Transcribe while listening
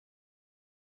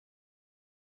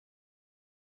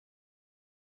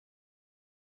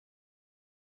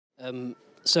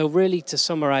So really, to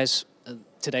summarise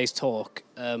today's talk,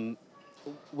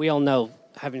 we all know,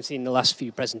 having seen the last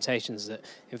few presentations, that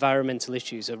environmental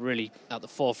issues are really at the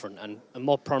forefront and are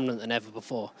more prominent than ever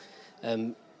before,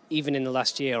 even in the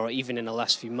last year or even in the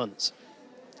last few months.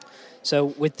 So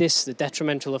with this, the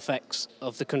detrimental effects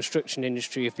of the construction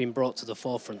industry have been brought to the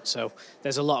forefront. So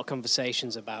there's a lot of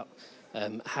conversations about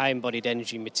high embodied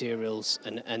energy materials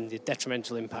and the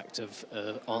detrimental impact of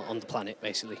on the planet,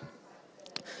 basically.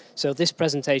 So this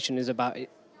presentation is about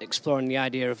exploring the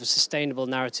idea of a sustainable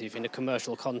narrative in a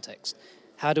commercial context.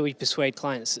 How do we persuade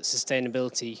clients that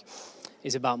sustainability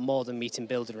is about more than meeting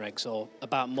building regs, or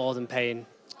about more than paying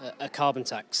a carbon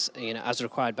tax, as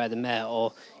required by the mayor,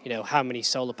 or how many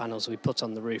solar panels we put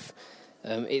on the roof?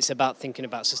 It's about thinking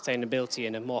about sustainability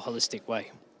in a more holistic way.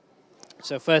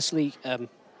 So firstly,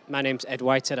 my name's Ed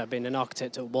Whitehead. I've been an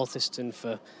architect at Waugh Thistleton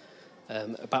for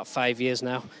about 5 years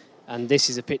now, and this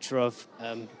is a picture of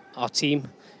our team.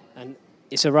 And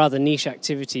it's a rather niche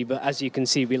activity, but as you can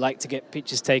see, we like to get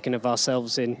pictures taken of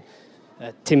ourselves in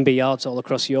timber yards all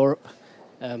across Europe.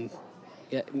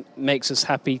 It makes us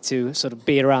happy to sort of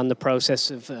be around the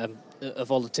process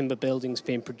of all the timber buildings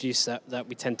being produced that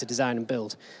we tend to design and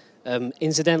build.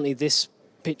 Incidentally, this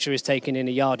picture is taken in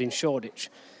a yard in Shoreditch,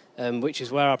 which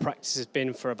is where our practice has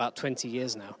been for about 20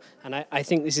 years now. And I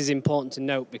think this is important to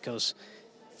note because,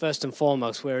 first and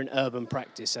foremost, we're an urban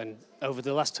practice, and over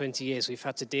the last 20 years we've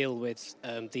had to deal with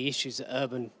the issues that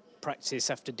urban practices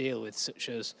have to deal with, such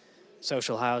as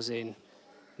social housing,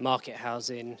 market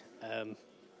housing,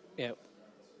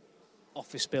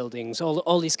 office buildings,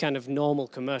 all these kind of normal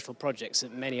commercial projects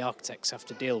that many architects have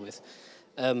to deal with.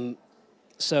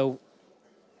 So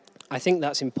I think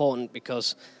that's important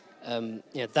because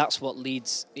that's what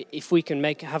leads. If we can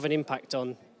have an impact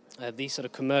on these sort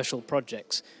of commercial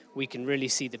projects, we can really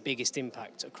see the biggest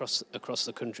impact across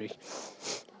the country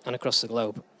and across the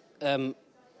globe.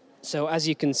 So as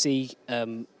you can see,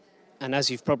 and as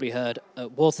you've probably heard,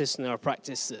 Waugh Thistleton are a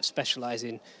practice that specialise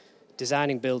in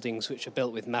designing buildings which are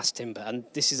built with mass timber. And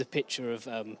this is a picture of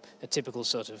a typical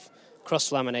sort of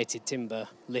cross-laminated timber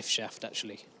lift shaft,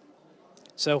 actually.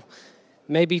 So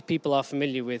maybe people are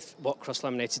familiar with what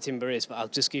cross-laminated timber is, but I'll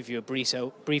just give you a brief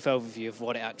overview of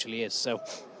what it actually is. So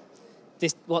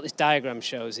what this diagram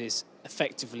shows is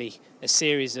effectively a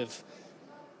series of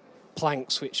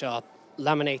planks which are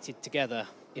laminated together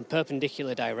in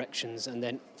perpendicular directions and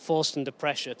then forced under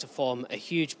pressure to form a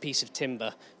huge piece of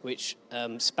timber which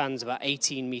spans about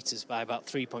 18 metres by about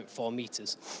 3.4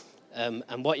 metres.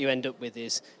 And what you end up with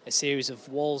is a series of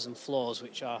walls and floors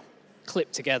which are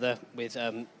clipped together with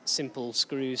simple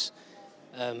screws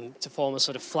to form a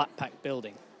sort of flat pack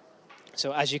building.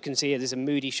 So as you can see, there's a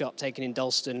moody shot taken in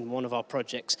Dalston, one of our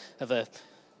projects, of a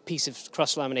piece of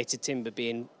cross-laminated timber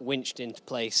being winched into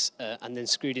place and then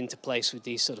screwed into place with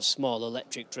these sort of small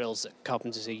electric drills that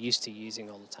carpenters are used to using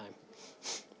all the time.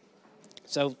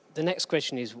 So the next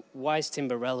question is, why is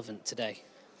timber relevant today?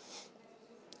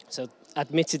 So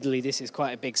admittedly, this is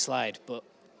quite a big slide, but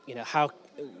how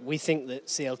we think that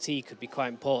CLT could be quite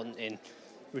important in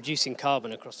reducing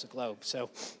carbon across the globe. So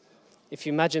if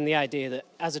you imagine the idea that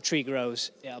as a tree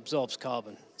grows, it absorbs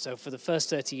carbon. So for the first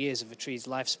 30 years of a tree's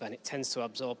lifespan, it tends to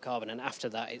absorb carbon, and after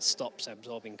that, it stops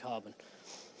absorbing carbon.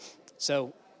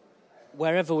 So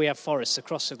wherever we have forests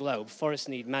across the globe, forests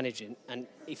need managing, and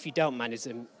if you don't manage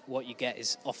them, what you get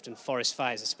is often forest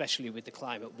fires, especially with the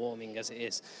climate warming as it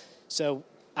is. So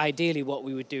ideally, what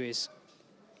we would do is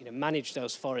manage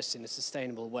those forests in a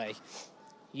sustainable way,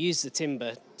 use the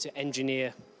timber to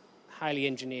engineer highly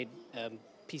engineered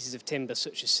pieces of timber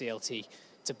such as CLT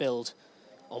to build,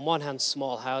 on one hand,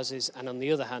 small houses, and on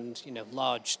the other hand,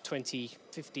 large 15,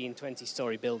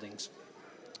 20-story buildings.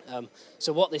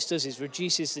 So what this does is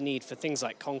reduces the need for things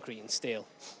like concrete and steel.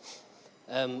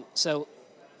 So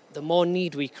the more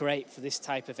need we create for this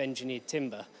type of engineered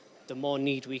timber, the more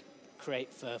need we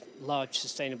create for large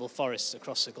sustainable forests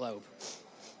across the globe.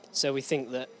 So we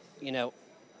think that,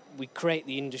 we create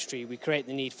the industry, we create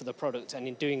the need for the product, and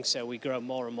in doing so, we grow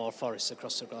more and more forests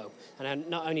across the globe. And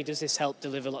not only does this help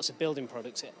deliver lots of building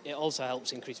products, it also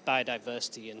helps increase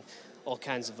biodiversity and all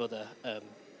kinds of other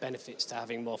benefits to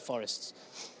having more forests.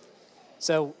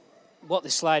 So what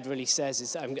this slide really says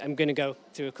is, I'm going to go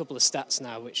through a couple of stats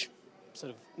now, which sort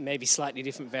of maybe slightly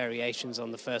different variations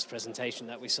on the first presentation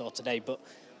that we saw today, but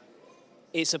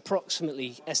it's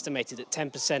approximately estimated that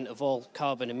 10% of all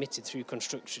carbon emitted through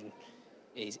construction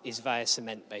is via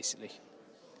cement, basically.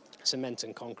 Cement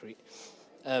and concrete.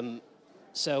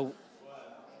 So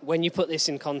when you put this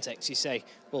in context, you say,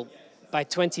 well, by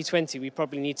 2020, we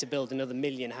probably need to build another 1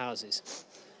 million houses.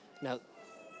 Now,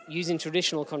 using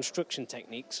traditional construction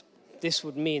techniques, this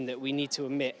would mean that we need to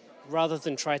emit, rather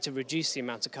than try to reduce the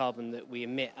amount of carbon that we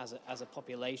emit as a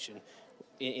population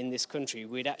in this country,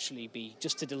 we'd actually be,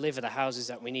 just to deliver the houses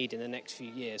that we need in the next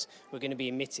few years, we're going to be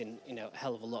emitting, a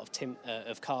hell of a lot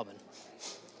of carbon.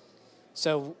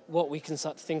 So what we can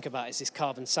start to think about is this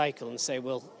carbon cycle and say,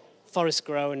 well, forests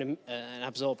grow and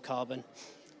absorb carbon.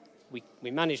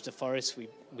 We manage the forest, we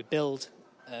build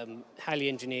highly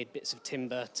engineered bits of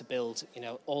timber to build,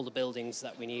 all the buildings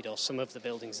that we need, or some of the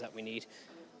buildings that we need.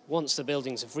 Once the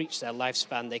buildings have reached their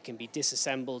lifespan, they can be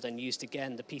disassembled and used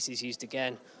again, the pieces used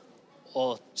again,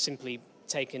 or simply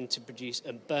taken to produce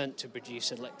and burnt to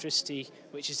produce electricity,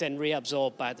 which is then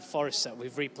reabsorbed by the forests that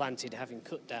we've replanted, having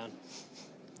cut them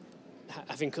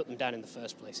down in the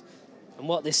first place. And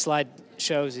what this slide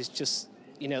shows is just,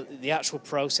 the actual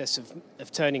process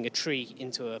of turning a tree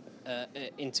into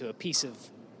a piece of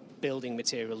building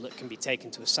material that can be taken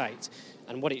to a site.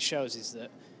 And what it shows is that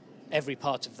every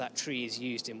part of that tree is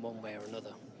used in one way or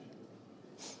another.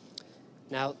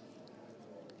 Now,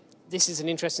 this is an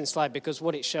interesting slide because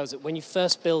what it shows that when you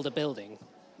first build a building,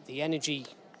 the energy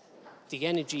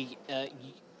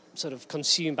sort of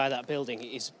consumed by that building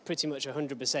is pretty much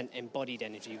 100% embodied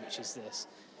energy, which is this.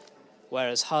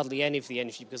 Whereas hardly any of the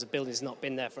energy, because the building's not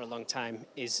been there for a long time,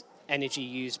 is energy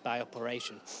used by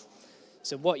operation.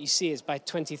 So what you see is by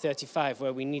 2035,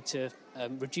 where we need to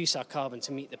reduce our carbon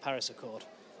to meet the Paris Accord,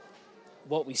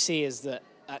 what we see is that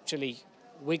actually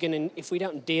if we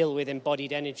don't deal with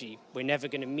embodied energy, we're never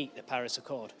going to meet the Paris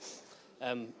Accord.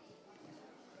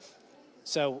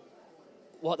 So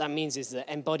what that means is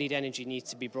that embodied energy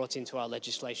needs to be brought into our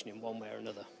legislation in one way or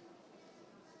another.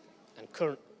 And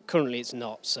currently it's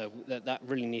not, so that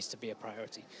really needs to be a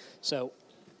priority. So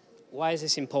why is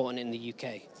this important in the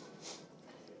UK?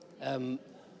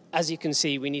 As you can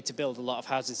see, we need to build a lot of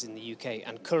houses in the UK,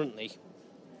 and currently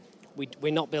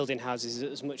we're not building houses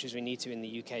as much as we need to in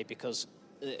the UK because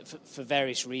for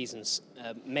various reasons,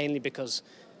 mainly because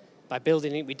by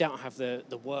building it, we don't have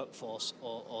the workforce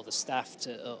or the staff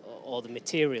or the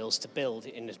materials to build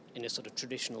in a sort of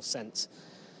traditional sense.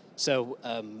 So,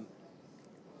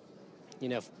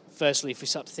 firstly, if we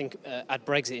start to add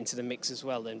Brexit into the mix as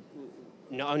well, then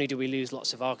not only do we lose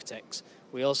lots of architects,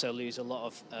 we also lose a lot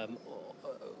of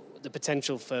the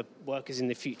potential for workers in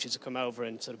the future to come over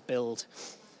and sort of build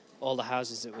all the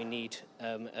houses that we need,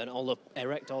 and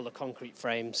erect all the concrete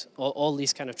frames, all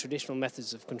these kind of traditional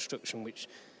methods of construction which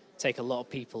take a lot of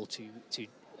people to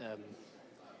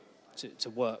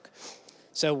work.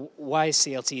 So why is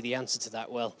CLT the answer to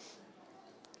that? Well,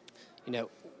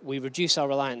 we reduce our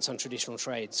reliance on traditional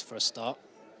trades for a start.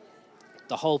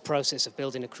 The whole process of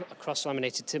building a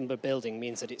cross-laminated timber building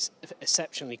means that it's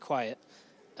exceptionally quiet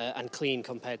and clean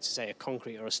compared to, say, a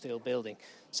concrete or a steel building.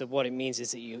 So what it means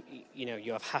is that you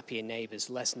have happier neighbours,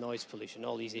 less noise pollution,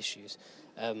 all these issues.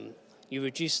 You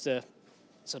reduce the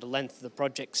sort of length of the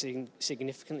project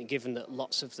significantly, given that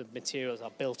lots of the materials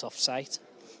are built off-site.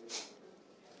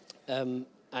 And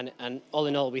all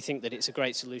in all, we think that it's a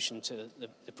great solution to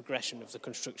the progression of the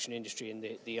construction industry and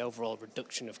the overall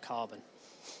reduction of carbon.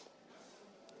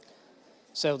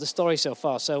 So the story so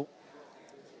far. So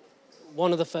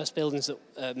one of the first buildings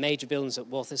major buildings that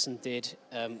Waugh Thistleton did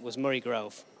was Murray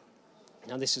Grove.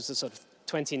 Now this was a sort of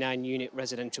 29-unit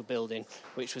residential building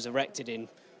which was erected in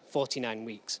 49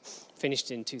 weeks,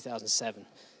 finished in 2007.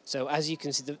 So as you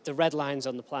can see, the red lines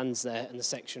on the plans there and the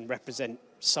section represent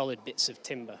solid bits of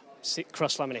timber,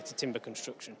 cross-laminated timber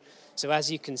construction. So as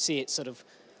you can see, it's sort of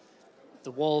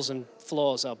the walls and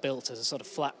floors are built as a sort of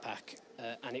flat pack,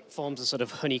 and it forms a sort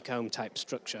of honeycomb type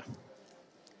structure.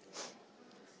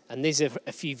 And these are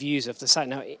a few views of the site.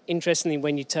 Now, interestingly,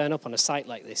 when you turn up on a site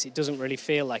like this, it doesn't really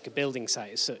feel like a building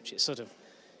site as such. It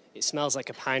smells like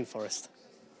a pine forest.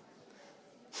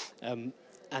 And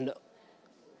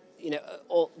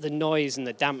all the noise and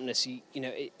the dampness,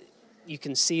 you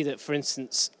can see that, for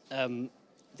instance,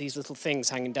 these little things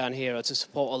hanging down here are to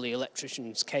support all the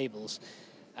electricians' cables.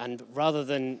 And rather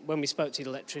than, when we spoke to the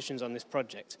electricians on this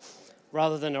project,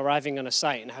 rather than arriving on a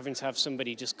site and having to have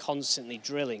somebody just constantly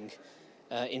drilling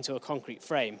into a concrete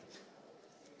frame,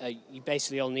 you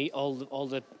basically all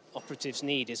the operatives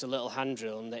need is a little hand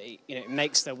drill, and it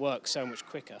makes their work so much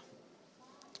quicker.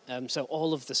 So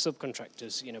all of the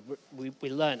subcontractors, we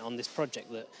learned on this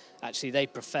project that actually they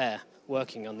prefer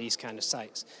working on these kind of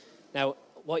sites. Now,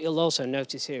 what you'll also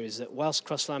notice here is that whilst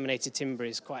cross-laminated timber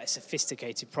is quite a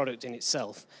sophisticated product in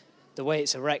itself, the way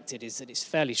it's erected is that it's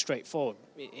fairly straightforward.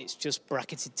 It's just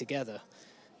bracketed together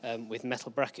with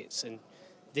metal brackets, and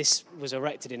this was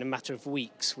erected in a matter of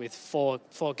weeks with four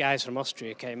guys from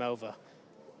Austria came over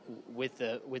with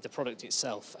the product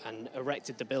itself and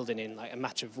erected the building in like a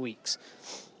matter of weeks.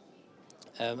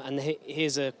 And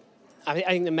here's I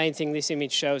think the main thing this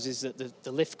image shows is that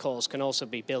the lift cores can also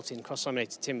be built in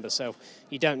cross-laminated timber, so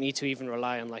you don't need to even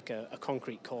rely on like a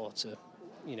concrete core to,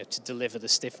 to deliver the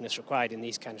stiffness required in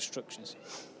these kind of structures.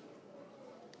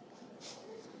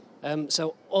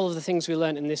 So all of the things we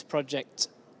learned in this project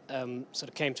sort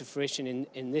of came to fruition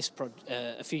in this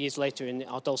a few years later in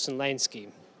our Dalston Lane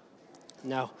scheme.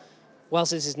 Now,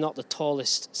 whilst this is not the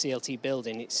tallest CLT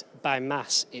building, it's by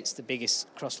mass, it's the biggest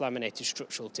cross-laminated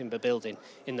structural timber building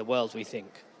in the world, we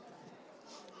think.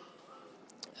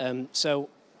 So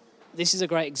this is a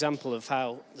great example of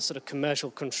how the sort of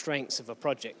commercial constraints of a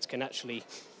project can actually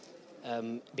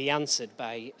be answered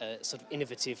by sort of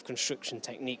innovative construction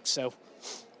techniques. So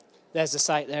there's the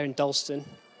site there in Dalston.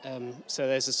 So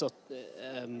there's a sort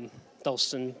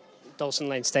Dalston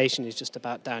Lane Station is just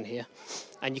about down here.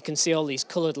 And you can see all these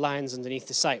coloured lines underneath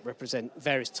the site represent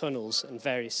various tunnels and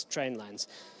various train lines.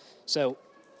 So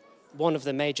one of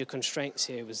the major constraints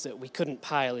here was that we couldn't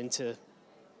pile into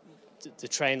the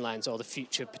train lines or the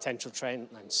future potential train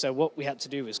lines. So what we had to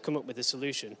do was come up with a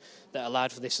solution that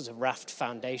allowed for this sort of raft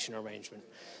foundation arrangement.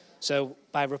 So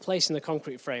by replacing the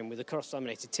concrete frame with a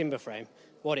cross-laminated timber frame,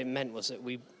 what it meant was that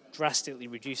we drastically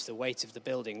reduced the weight of the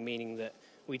building, meaning that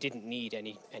we didn't need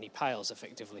any piles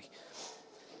effectively.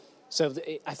 So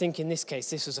I think in this case,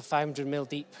 this was a 500 mil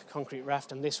deep concrete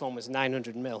raft, and this one was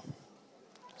 900 mil.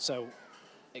 So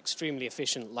extremely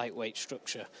efficient, lightweight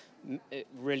structure. It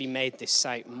really made this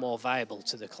site more viable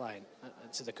to the client,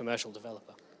 to the commercial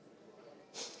developer.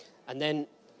 And then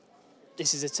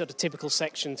this is a sort of typical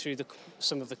section through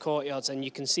some of the courtyards, and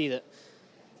you can see that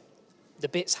the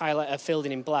bits highlighted filled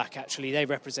in black, actually, they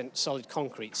represent solid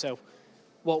concrete. So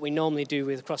what we normally do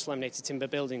with cross-laminated timber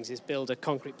buildings is build a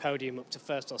concrete podium up to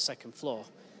first or second floor.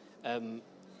 And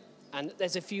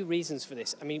there's a few reasons for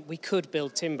this. I mean, we could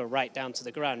build timber right down to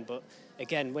the ground, but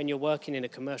again, when you're working in a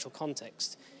commercial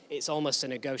context, it's almost a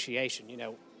negotiation.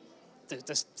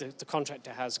 The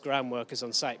contractor has ground workers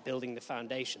on site building the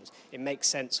foundations. It makes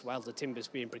sense while the timber's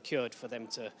being procured for them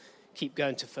to keep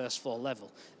going to first floor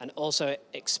level. And also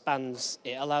it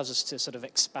allows us to sort of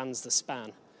expand the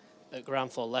span at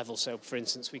ground floor level. So for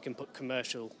instance, we can put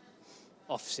commercial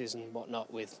offices and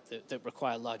whatnot that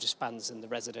require larger spans than the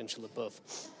residential above.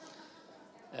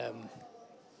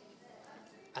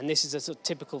 And this is a sort of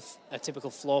typical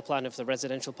floor plan of the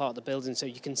residential part of the building. So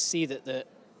you can see that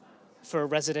for a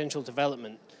residential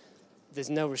development, there's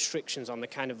no restrictions on the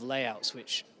kind of layouts,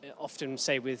 which often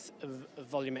say with a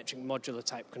volumetric modular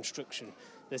type construction,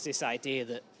 there's this idea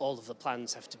that all of the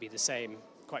plans have to be the same,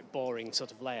 quite boring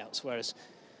sort of layouts, whereas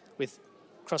with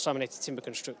cross-laminated timber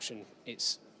construction,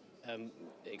 it's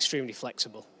extremely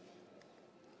flexible.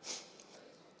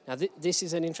 Now, this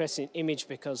is an interesting image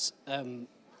because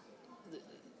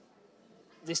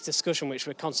this discussion which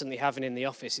we're constantly having in the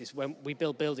office is when we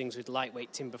build buildings with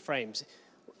lightweight timber frames,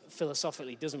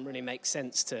 philosophically doesn't really make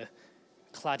sense to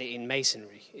clad it in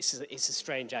masonry. It's a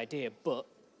strange idea, but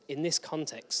in this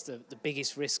context, the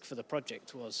biggest risk for the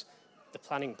project was the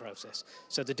planning process.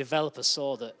 So the developer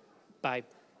saw that by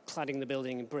cladding the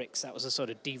building in bricks, that was a sort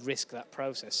of de-risk that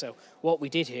process. So what we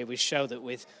did here was show that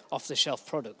with off-the-shelf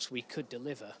products, we could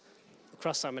deliver a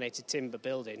cross-laminated timber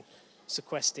building,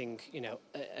 sequestering,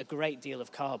 a great deal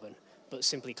of carbon, but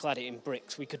simply clad it in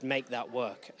bricks. We could make that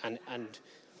work. And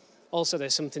also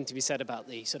there's something to be said about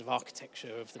the sort of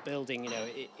architecture of the building.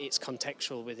 It's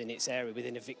contextual within its area,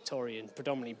 within a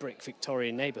predominantly brick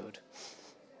Victorian neighbourhood.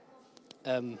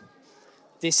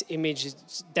 This image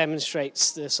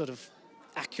demonstrates the sort of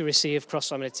accuracy of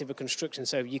cross-laminated timber construction.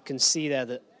 So you can see there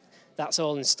that that's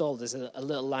all installed. There's a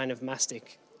little line of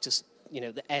mastic. Just,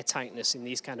 the air tightness in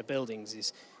these kind of buildings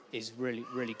is really,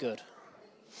 really good.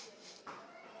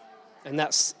 And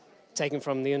that's taken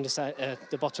from the underside,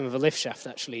 the bottom of a lift shaft,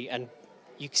 actually. And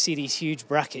you can see these huge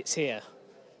brackets here.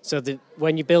 So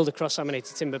when you build a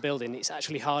cross-laminated timber building, it's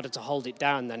actually harder to hold it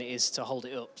down than it is to hold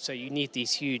it up. So you need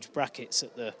these huge brackets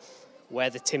where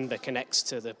the timber connects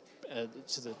to the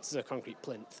concrete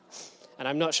plinth. And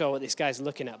I'm not sure what this guy's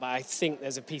looking at, but I think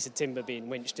there's a piece of timber being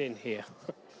winched in here.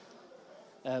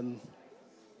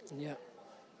 Yeah.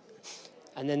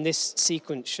 And then this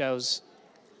sequence shows,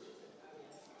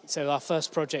 so our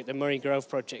first project, the Murray Grove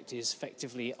project,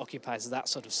 effectively occupies that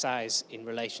sort of size in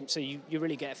relation. So you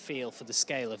really get a feel for the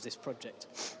scale of this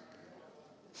project.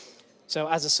 So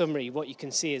as a summary, what you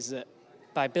can see is that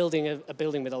by building a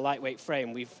building with a lightweight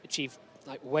frame, we've achieved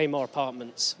way more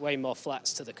apartments, way more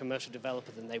flats to the commercial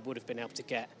developer than they would have been able to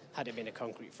get had it been a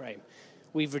concrete frame.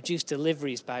 We've reduced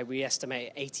deliveries by, we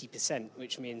estimate, 80%,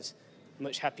 which means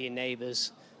much happier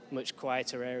neighbours, much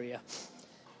quieter area.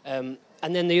 And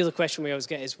then the other question we always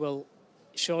get is, well,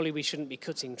 surely we shouldn't be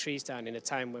cutting trees down in a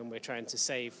time when we're trying to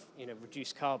save,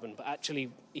 reduce carbon. But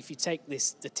actually, if you take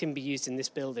the timber used in this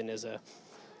building as a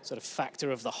sort of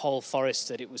factor of the whole forest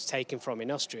that it was taken from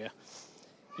in Austria,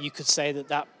 you could say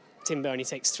that timber only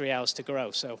takes 3 hours to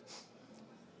grow. So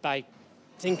by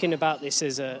thinking about this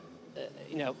as a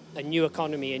new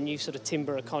economy, a new sort of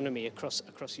timber economy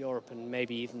across Europe and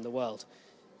maybe even the world,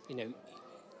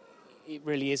 it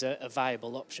really is a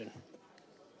viable option.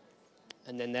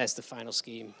 And then there's the final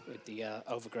scheme with the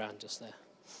overground just there.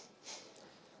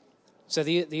 So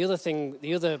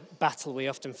the other battle we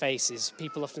often face is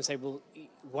people often say, well,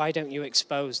 why don't you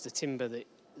expose the timber that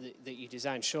you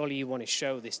design? Surely you want to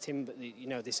show this timber,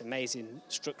 this amazing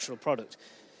structural product.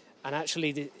 And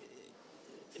actually,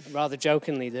 rather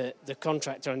jokingly, the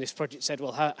contractor on this project said,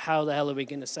 well, how the hell are we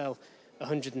going to sell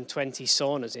 120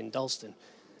 saunas in Dalston?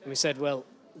 And we said, well,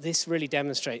 this really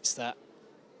demonstrates that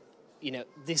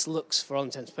this looks, for all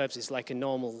intents and purposes, like a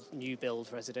normal new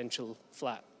build residential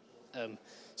flat.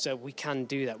 So we can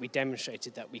do that. We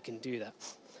demonstrated that we can do that.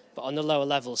 But on the lower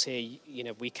levels here,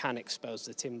 we can expose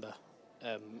the timber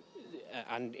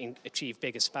and achieve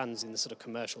bigger spans in the sort of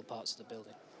commercial parts of the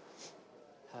building.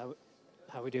 How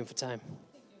are we doing for time?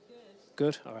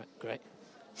 Good? All right, great.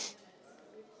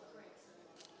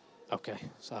 Okay,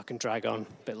 so I can drag on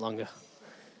a bit longer.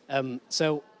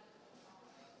 So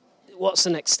what's the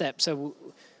next step? So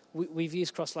we've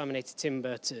used cross-laminated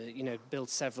timber to, build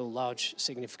several large,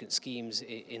 significant schemes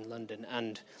in London.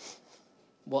 And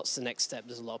what's the next step?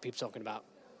 There's a lot of people talking about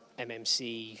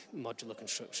MMC, modular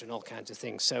construction, all kinds of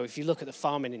things. So if you look at the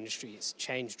farming industry, it's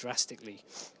changed drastically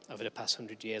over the past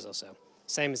 100 years or so.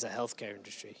 Same as the healthcare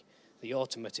industry. The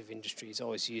automotive industry is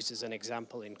always used as an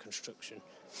example in construction.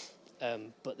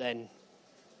 But then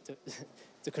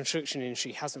the construction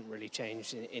industry hasn't really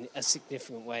changed in a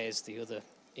significant way as the other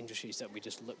industries that we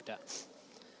just looked at.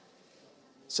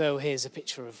 So here's a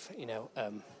picture of,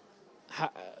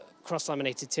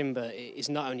 cross-laminated timber is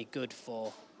not only good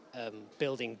for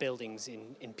building buildings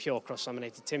in pure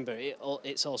cross-laminated timber,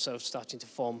 it's also starting to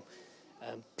form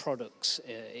products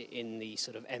in the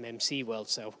sort of MMC world.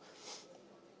 So,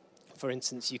 for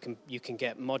instance, you can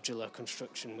get modular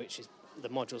construction, which is the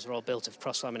modules are all built of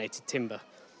cross-laminated timber,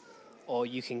 or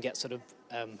you can get sort of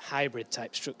hybrid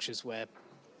type structures where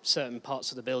certain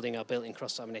parts of the building are built in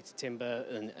cross-laminated timber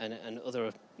and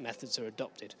other methods are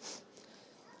adopted.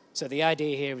 So the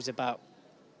idea here is about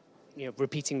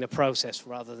repeating the process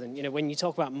rather than, when you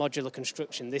talk about modular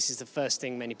construction, this is the first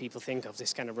thing many people think of,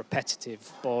 this kind of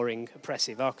repetitive, boring,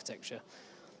 oppressive architecture.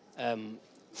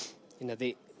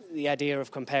 The idea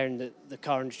of comparing the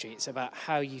car industry, it's about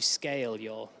how you scale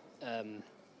your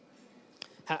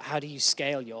how do you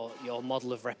scale your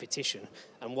model of repetition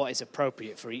and what is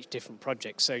appropriate for each different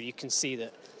project. So you can see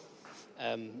that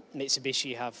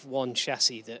Mitsubishi have one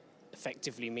chassis that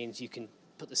effectively means you can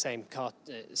put the same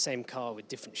car with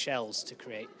different shells to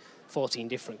create 14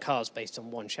 different cars based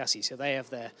on one chassis. So they have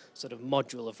their sort of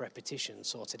module of repetition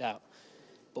sorted out.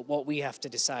 But what we have to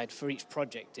decide for each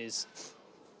project is,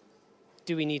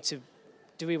 do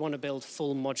we want to build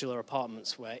full modular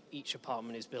apartments where each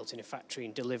apartment is built in a factory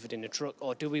and delivered in a truck,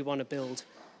 or do we want to build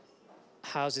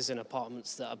houses and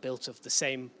apartments that are built of the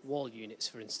same wall units,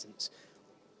 for instance?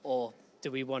 Or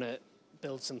do we want to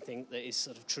build something that is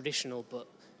sort of traditional, but,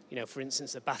 for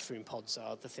instance, the bathroom pods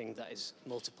are the thing that is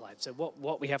multiplied? So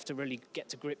what we have to really get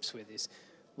to grips with is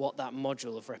what that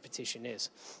module of repetition is.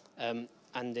 And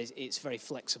it's very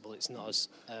flexible. It's not as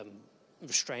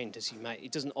restrained as you might.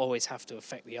 It doesn't always have to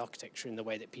affect the architecture in the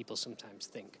way that people sometimes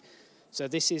think. So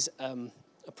this is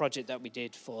a project that we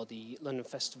did for the London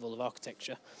Festival of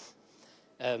Architecture.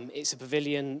 It's a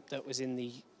pavilion that was in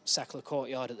the Sackler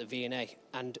Courtyard at the V&A,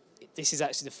 and this is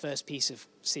actually the first piece of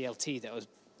CLT that was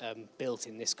built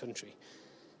in this country.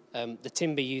 The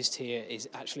timber used here is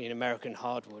actually an American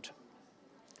hardwood,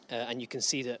 and you can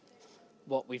see that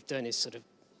what we've done is sort of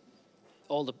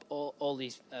all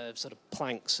these sort of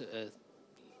planks,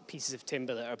 pieces of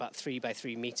timber that are about 3 by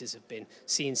 3 meters have been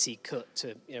CNC cut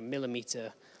to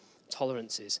millimeter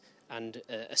tolerances, and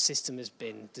a system has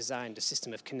been designed, a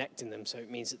system of connecting them, so it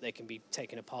means that they can be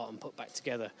taken apart and put back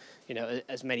together,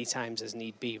 as many times as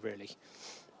need be, really.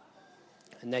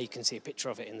 And there you can see a picture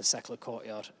of it in the Sackler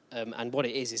Courtyard. And what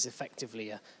it is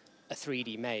effectively a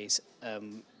 3D maze.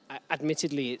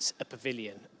 Admittedly, it's a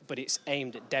pavilion, but it's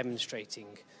aimed at demonstrating,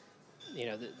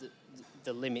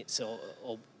 the limits or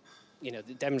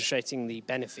demonstrating the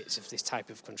benefits of this type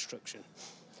of construction.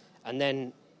 And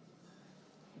then,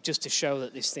 just to show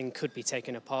that this thing could be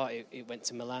taken apart, it went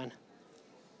to Milan,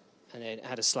 and it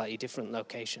had a slightly different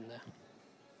location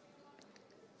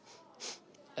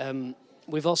there.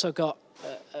 We've also got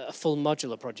a full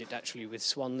modular project actually with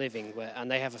Swan Living, and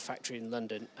they have a factory in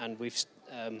London, and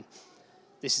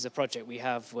this is a project we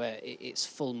have where it's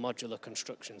full modular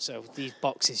construction. So these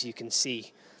boxes you can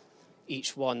see,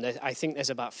 each one, I think there's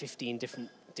about 15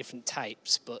 different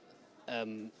types, but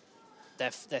they're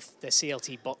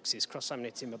CLT boxes,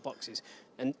 cross-laminated timber boxes.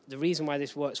 And the reason why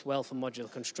this works well for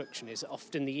modular construction is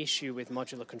often the issue with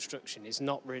modular construction is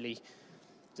not really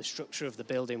the structure of the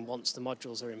building once the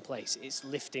modules are in place. It's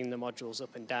lifting the modules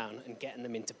up and down and getting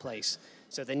them into place.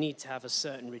 So they need to have a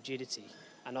certain rigidity,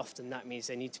 and often that means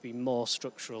they need to be more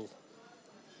structural.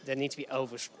 They need to be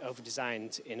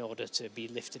over-designed in order to be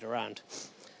lifted around.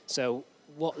 So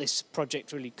what this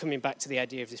project really, coming back to the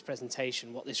idea of this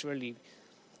presentation, what this really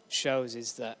shows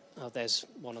is that, there's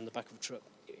one on the back of a truck.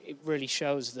 It really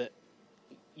shows that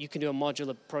you can do a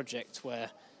modular project where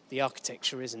the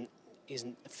architecture isn't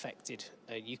affected.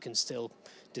 You can still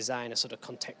design a sort of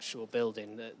contextual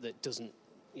building that doesn't,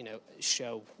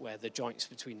 show where the joints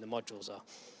between the modules are.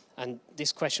 And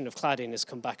this question of cladding has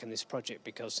come back in this project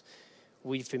because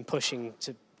we've been pushing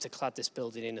to clad this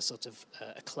building in a sort of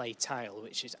a clay tile,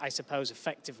 which is, I suppose,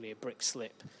 effectively a brick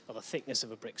slip, or the thickness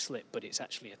of a brick slip, but it's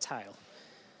actually a tile.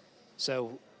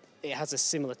 So it has a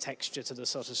similar texture to the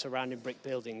sort of surrounding brick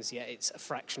buildings, yet it's a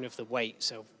fraction of the weight.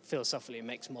 So philosophically, it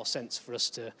makes more sense for us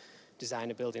to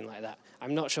design a building like that.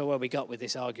 I'm not sure where we got with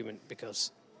this argument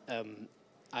because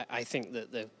I think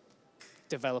that the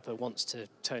developer wants to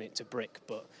turn it to brick,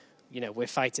 but we're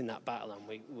fighting that battle,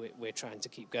 and we're trying to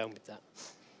keep going with that.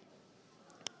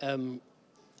 And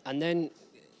then,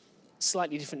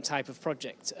 slightly different type of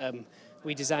project.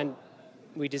 We designed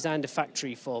a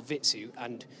factory for Vitsu,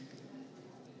 and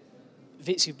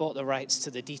Vitsu bought the rights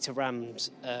to the Dieter Rams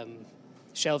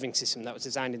shelving system that was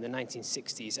designed in the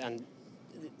 1960s, and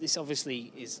this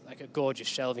obviously is like a gorgeous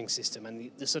shelving system.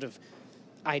 And the sort of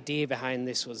idea behind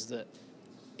this was that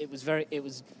it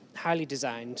was highly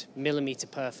designed, millimeter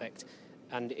perfect,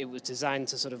 and it was designed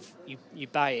to sort of, you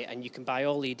buy it and you can buy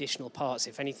all the additional parts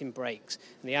if anything breaks.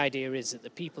 And the idea is that the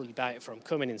people you buy it from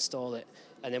come and install it,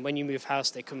 and then when you move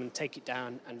house, they come and take it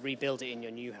down and rebuild it in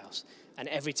your new house. And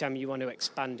every time you want to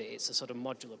expand it, it's a sort of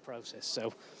modular process.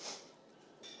 So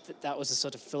that was the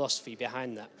sort of philosophy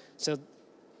behind that. So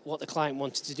what the client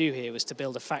wanted to do here was to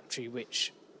build a factory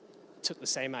which took the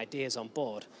same ideas on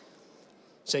board.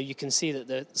 So you can see that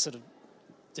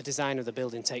the design of the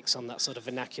building takes on that sort of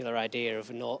vernacular idea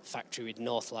of a factory with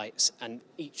north lights, and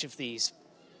each of these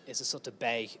is a sort of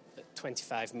bay,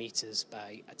 25 metres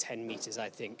by 10 metres, I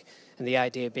think, and the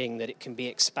idea being that it can be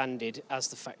expanded as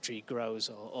the factory grows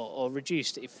or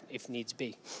reduced if needs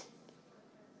be.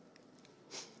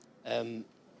 And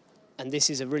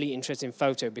this is a really interesting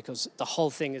photo because the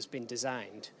whole thing has been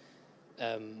designed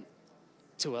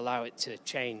to allow it to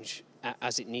change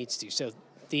as it needs to. So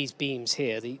these beams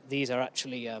here, these are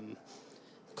actually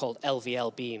called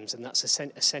LVL beams, and that's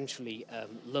essentially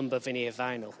lumber veneer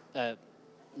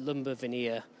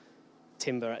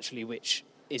timber, actually, which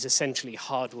is essentially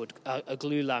hardwood, a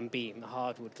glulam beam, a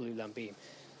hardwood glulam beam.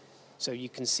 So you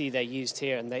can see they're used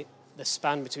here, and the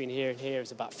span between here and here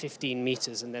is about 15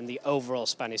 metres, and then the overall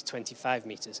span is 25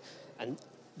 metres. And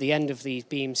the end of these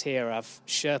beams here have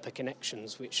Sherpa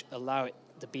connections, which allow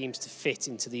the beams to fit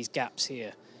into these gaps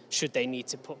here, should they need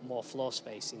to put more floor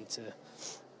space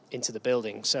into the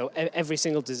building. So every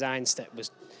single design step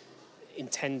was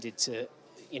intended to,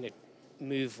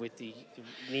 move with the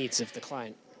needs of the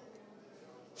client.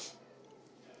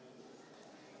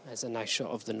 There's a nice shot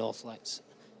of the north lights.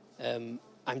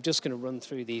 I'm just going to run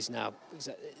through these now.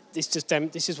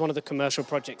 This is one of the commercial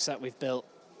projects that we've built.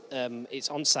 It's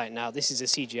on site now. This is a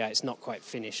CGI. It's not quite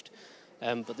finished,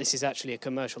 but this is actually a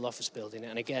commercial office building.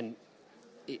 And again,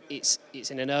 it's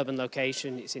in an urban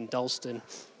location. It's in Dalston.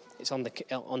 It's on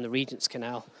the Regent's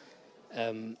Canal,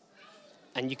 and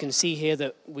you can see here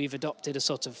that we've adopted a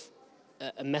sort of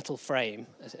a metal frame,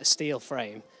 a steel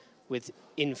frame, with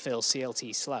infill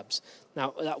CLT slabs.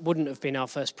 Now, that wouldn't have been our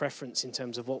first preference in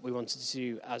terms of what we wanted to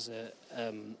do as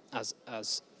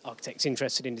architects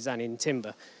interested in designing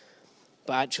timber.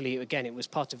 But actually, again, it was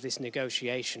part of this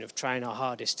negotiation of trying our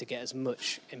hardest to get as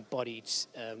much embodied,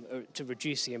 or to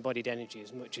reduce the embodied energy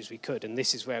as much as we could, and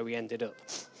this is where we ended up.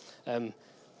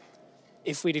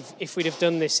 If we'd have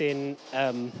done this in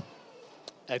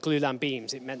glulam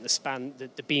beams, it meant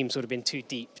the beams would have been too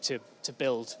deep to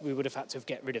build. We would have had to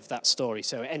get rid of that story.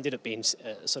 So it ended up being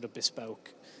a sort of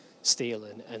bespoke steel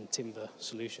and timber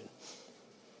solution.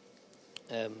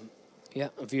 A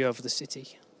view over the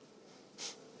city.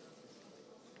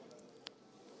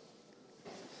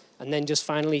 And then just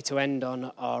finally to end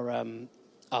on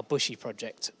our Bushy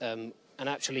project. And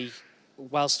actually,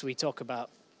 whilst we talk about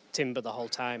timber the whole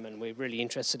time, and we're really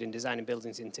interested in designing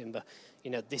buildings in timber.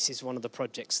 You know, this is one of the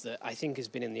projects that I think has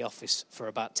been in the office for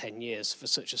about 10 years for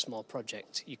such a small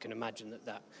project. You can imagine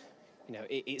that you know,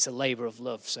 it's a labour of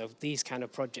love. So these kind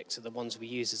of projects are the ones we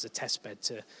use as a test bed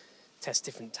to test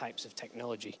different types of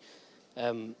technology.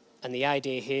 And the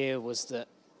idea here was that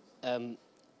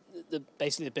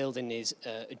basically the building is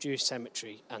a Jewish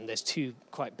cemetery, and there's two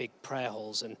quite big prayer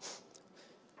halls, and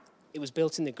it was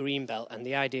built in the Greenbelt, and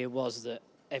the idea was that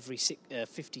every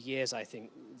 50 years, I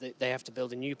think, they have to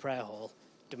build a new prayer hall,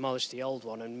 demolish the old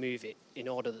one and move it in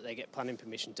order that they get planning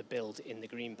permission to build in the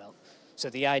Greenbelt. So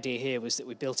the idea here was that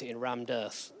we built it in rammed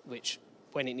earth, which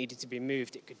when it needed to be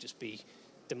moved, it could just be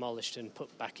demolished and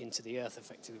put back into the earth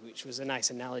effectively, which was a nice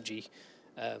analogy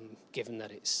given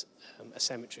that it's a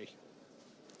cemetery.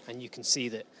 And you can see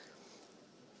that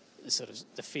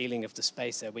the feeling of the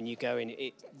space there when you go in,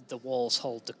 the walls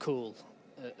hold the cool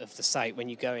of the site. When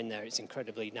you go in there, it's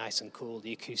incredibly nice and cool.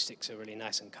 The acoustics are really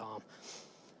nice and calm.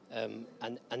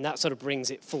 And that sort of brings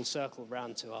it full circle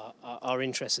round to our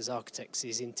interest as architects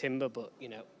is in timber, but you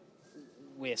know,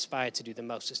 we aspire to do the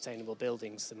most sustainable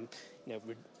buildings,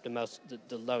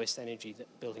 the lowest energy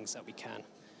buildings that we can.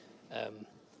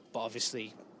 But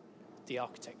obviously, the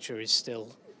architecture is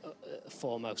still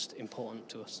foremost important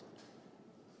to us.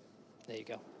 There you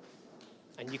go.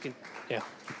 And you can, yeah.